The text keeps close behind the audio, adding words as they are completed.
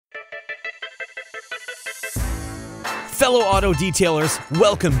Fellow auto detailers,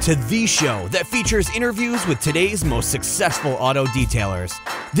 welcome to the show that features interviews with today's most successful auto detailers.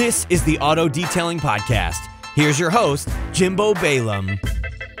 This is the Auto Detailing Podcast. Here's your host, Jimbo Balaam.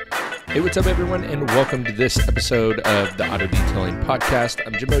 Hey, what's up, everyone, and welcome to this episode of the Auto Detailing Podcast.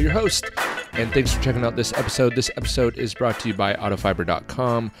 I'm Jimbo, your host, and thanks for checking out this episode. This episode is brought to you by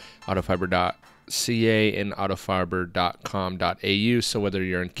autofiber.com, autofiber.ca, and autofiber.com.au. So whether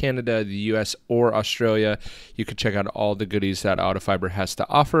you're in Canada, the US, or Australia, you can check out all the goodies that Autofiber has to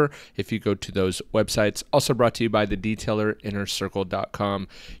offer if you go to those websites. Also brought to you by the detailer.innercircle.com.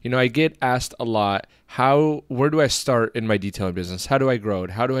 You know, I get asked a lot, where do I start in my detailing business? How do I grow it?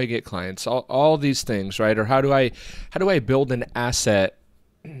 How do I get clients? All these things, right? Or how do I build an asset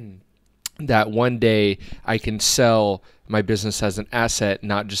that one day I can sell my business as an asset,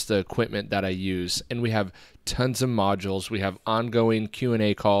 not just the equipment that I use? And we have tons of modules. We have ongoing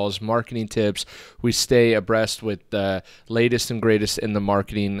Q&A calls, marketing tips. We stay abreast with the latest and greatest in the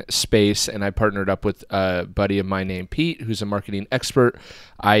marketing space. And I partnered up with a buddy of mine named Pete, who's a marketing expert.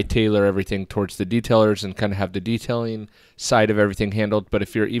 I tailor everything towards the detailers and kind of have the detailing side of everything handled. But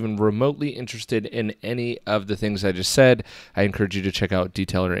if you're even remotely interested in any of the things I just said, I encourage you to check out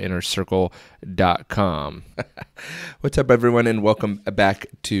detailer.innercircle.com. What's up, everyone, and welcome back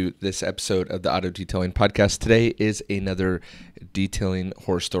to this episode of the Auto Detailing Podcast. Today is another detailing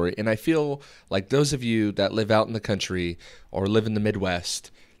horror story, and I feel like those of you that live out in the country or live in the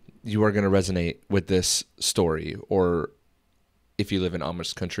Midwest, you are going to resonate with this story, or if you live in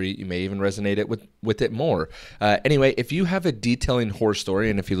Amish country, you may even resonate with it more. Anyway, if you have a detailing horror story,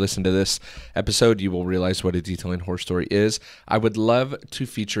 and if you listen to this episode, you will realize what a detailing horror story is. I would love to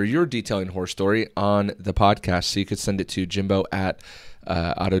feature your detailing horror story on the podcast. So you could send it to Jimbo at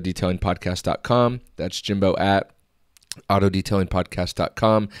autodetailingpodcast.com. That's Jimbo at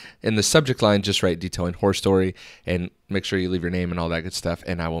autodetailingpodcast.com. In the subject line, just write detailing horror story and make sure you leave your name and all that good stuff,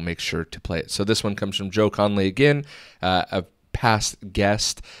 and I will make sure to play it. So this one comes from Joe Conley again, a past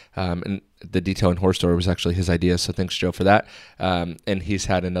guest, and the detailing horror story was actually his idea, so thanks, Joe, for that. And he's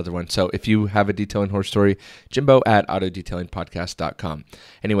had another one. So if you have a detailing horror story, Jimbo at autodetailingpodcast.com.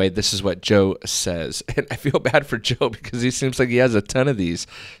 Anyway, this is what Joe says, and I feel bad for Joe because he seems like he has a ton of these.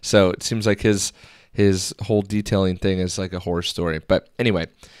 So it seems like his whole detailing thing is like a horror story. But anyway,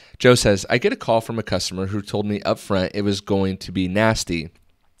 Joe says, I get a call from a customer who told me up front it was going to be nasty,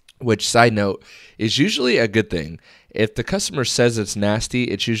 which, side note, is usually a good thing. If the customer says it's nasty,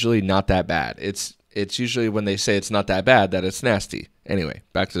 it's usually not that bad. It's usually when they say it's not that bad that it's nasty. Anyway,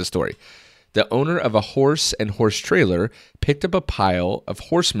 back to the story. The owner of a horse and horse trailer picked up a pile of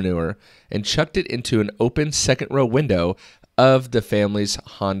horse manure and chucked it into an open second row window of the family's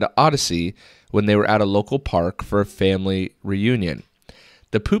Honda Odyssey when they were at a local park for a family reunion.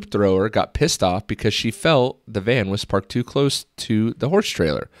 The poop thrower got pissed off because she felt the van was parked too close to the horse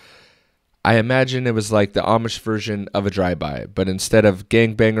trailer. I imagine it was like the Amish version of a drive-by, but instead of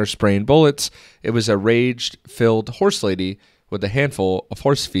gangbangers spraying bullets, it was a rage-filled horse lady with a handful of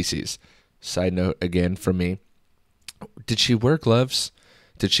horse feces. Side note again from me. Did she wear gloves?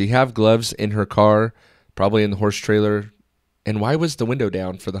 Did she have gloves in her car? Probably in the horse trailer. And why was the window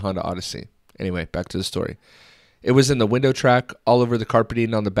down for the Honda Odyssey? Anyway, back to the story. It was in the window track, all over the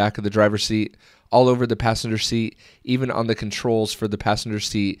carpeting on the back of the driver's seat, all over the passenger seat, even on the controls for the passenger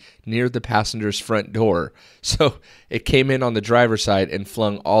seat near the passenger's front door. So it came in on the driver's side and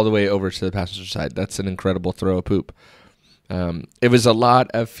flung all the way over to the passenger side. That's an incredible throw of poop. It was a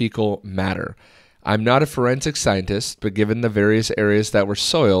lot of fecal matter. I'm not a forensic scientist, but given the various areas that were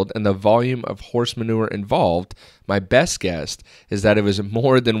soiled and the volume of horse manure involved, my best guess is that it was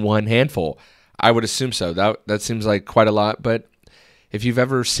more than one handful. I would assume so. That seems like quite a lot, but if you've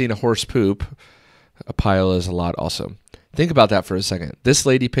ever seen a horse poop, a pile is a lot also. Think about that for a second. This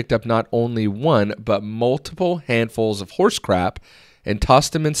lady picked up not only one, but multiple handfuls of horse crap and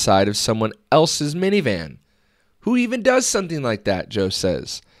tossed them inside of someone else's minivan. Who even does something like that, Joe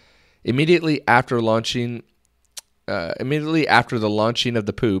says. Immediately after the launching of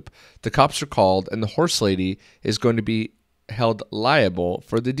the poop, the cops are called, and the horse lady is going to be held liable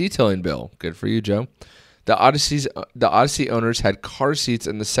for the detailing bill. Good for you, Joe. The Odyssey owners had car seats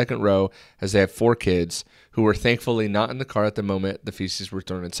in the second row as they have 4 kids who were thankfully not in the car at the moment the feces were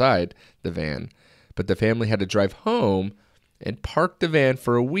thrown inside the van. But the family had to drive home and park the van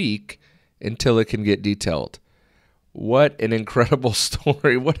for a week until it can get detailed. What an incredible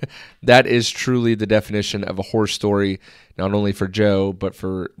story. That is truly the definition of a horror story, not only for Joe, but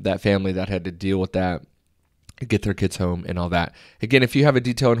for that family that had to deal with that. get their kids home and all that. Again, if you have a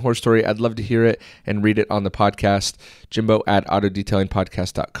detailing horror story, I'd love to hear it and read it on the podcast.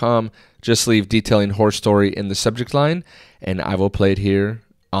 Jimbo@autodetailingpodcast.com. Just leave detailing horror story in the subject line, and I will play it here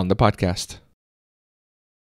on the podcast.